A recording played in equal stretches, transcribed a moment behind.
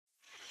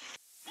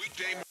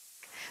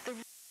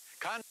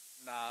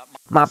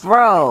My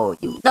bro,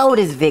 you know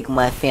this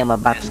VickMontFIlms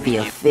about to be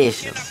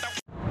official.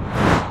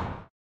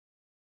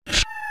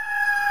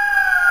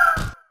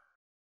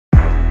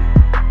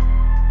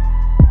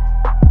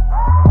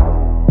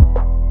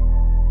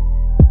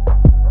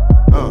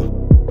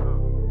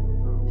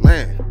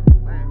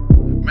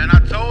 Man, I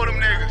told them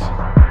niggas.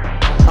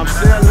 I'm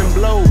selling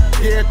blow,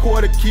 yeah,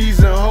 quarter keys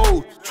and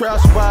hoes. Trap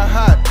spot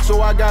hot,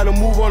 so I gotta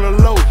move on the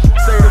low.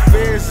 Say the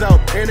feds out,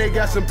 and they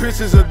got some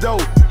pictures of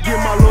dope. Give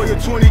my lawyer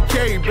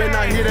 20K, better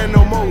not hear that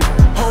no more.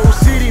 Whole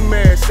city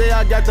mad, say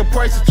I got the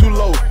prices too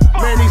low.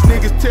 Man, these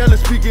niggas telling,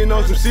 speaking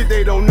on some shit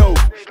they don't know.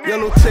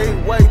 Yellow tape,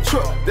 white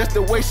truck, that's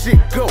the way shit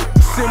go.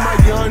 Send my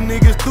young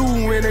niggas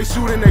through when they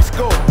shoot and they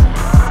score.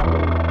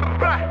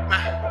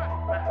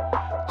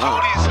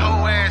 Told these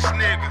hoe ass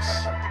niggas.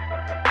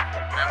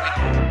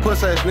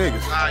 Puss ass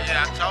niggas.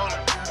 Yeah, I told them.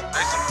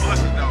 They some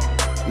pussy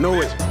though.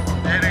 Know it.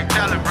 Yeah, they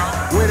tellin', bro.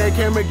 When they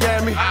came and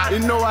got me, they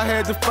know I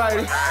had to fight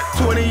it.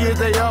 20 years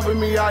they offered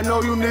me, I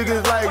know you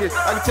niggas like it.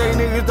 I can tell you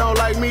niggas don't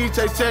like me,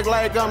 chase check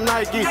like I'm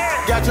Nike.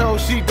 Got your whole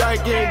sheet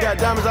dyking, got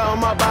diamonds on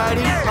my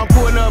body. I'm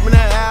pulling up in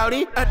that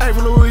Audi. I ain't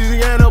from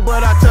Louisiana,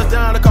 but I touched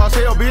down to cause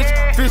hell,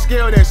 bitch. Fish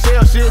scale that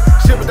shell shit.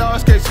 Shipping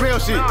dogs can't smell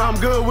shit. I'm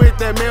good with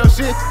that mail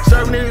shit.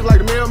 Serving niggas like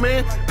the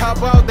mailman.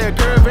 Hop out that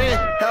caravan.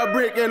 Have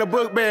brick in a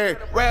book bag.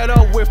 Ride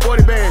up with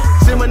 40 bands.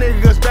 Send my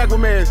niggas back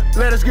with mans.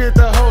 Let us get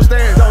the whole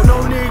stand. Don't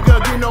no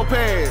nigga get no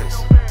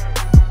pass.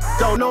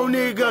 Don't no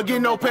nigga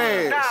get no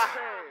pass.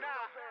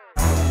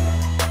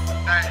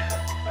 Hey,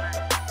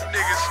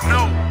 niggas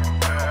know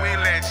we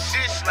ain't let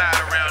shit slide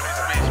around this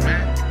bitch,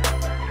 man.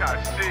 God,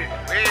 shit.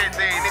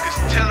 Everything niggas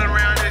telling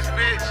around this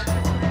bitch.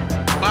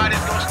 Bodies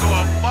gonna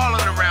start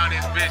falling around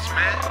this bitch,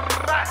 man.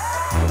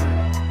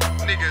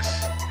 Niggas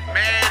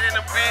mad in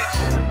the bitch.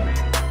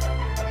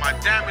 My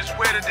diamonds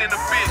wetter than a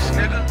bitch,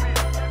 nigga.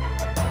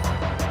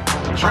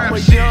 I'm a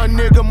young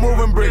nigga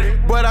moving brick,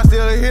 but I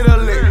still hit a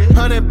lick.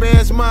 100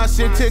 bands, my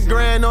shit, 10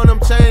 grand on them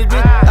changes.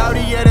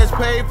 Audi, yeah, that's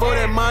paid for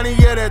that money,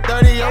 yeah, that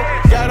 30, yo.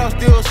 God, I'm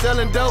still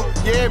selling dope,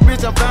 yeah,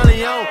 bitch, I'm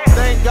finally on.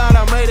 Thank God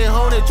I made it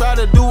home, they try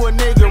to do a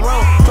nigga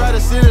wrong. Try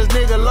to sit this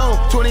nigga alone,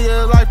 20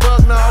 years like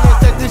fuck, nah, let's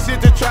take this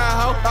shit to try,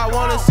 ho. I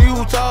wanna see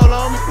who tall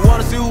on me,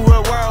 wanna see who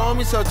will wire on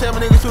me, so tell my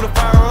niggas who the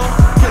fire on.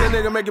 Kill a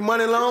nigga making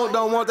money long,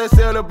 don't want that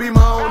sale to be my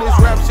own. This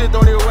rap shit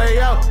on their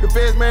way out, the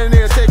feds man,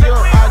 they'll take you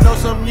on. I know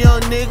some young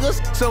niggas,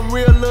 some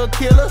real little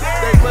killers.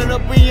 They run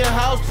up in your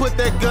house, put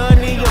that gun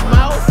in your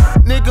mouth.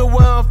 Nigga,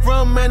 where I'm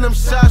from, man, them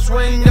shots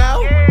ring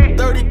out.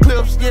 30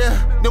 clips, yeah,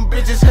 them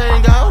bitches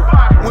hang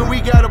out. When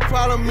we got a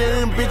problem,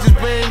 man, them bitches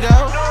bang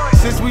out.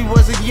 Since we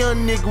was a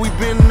young nigga, we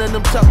been letting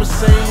them choppers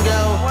sing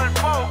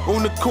out.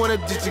 On the corner,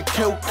 ditching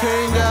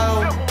cocaine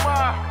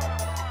out.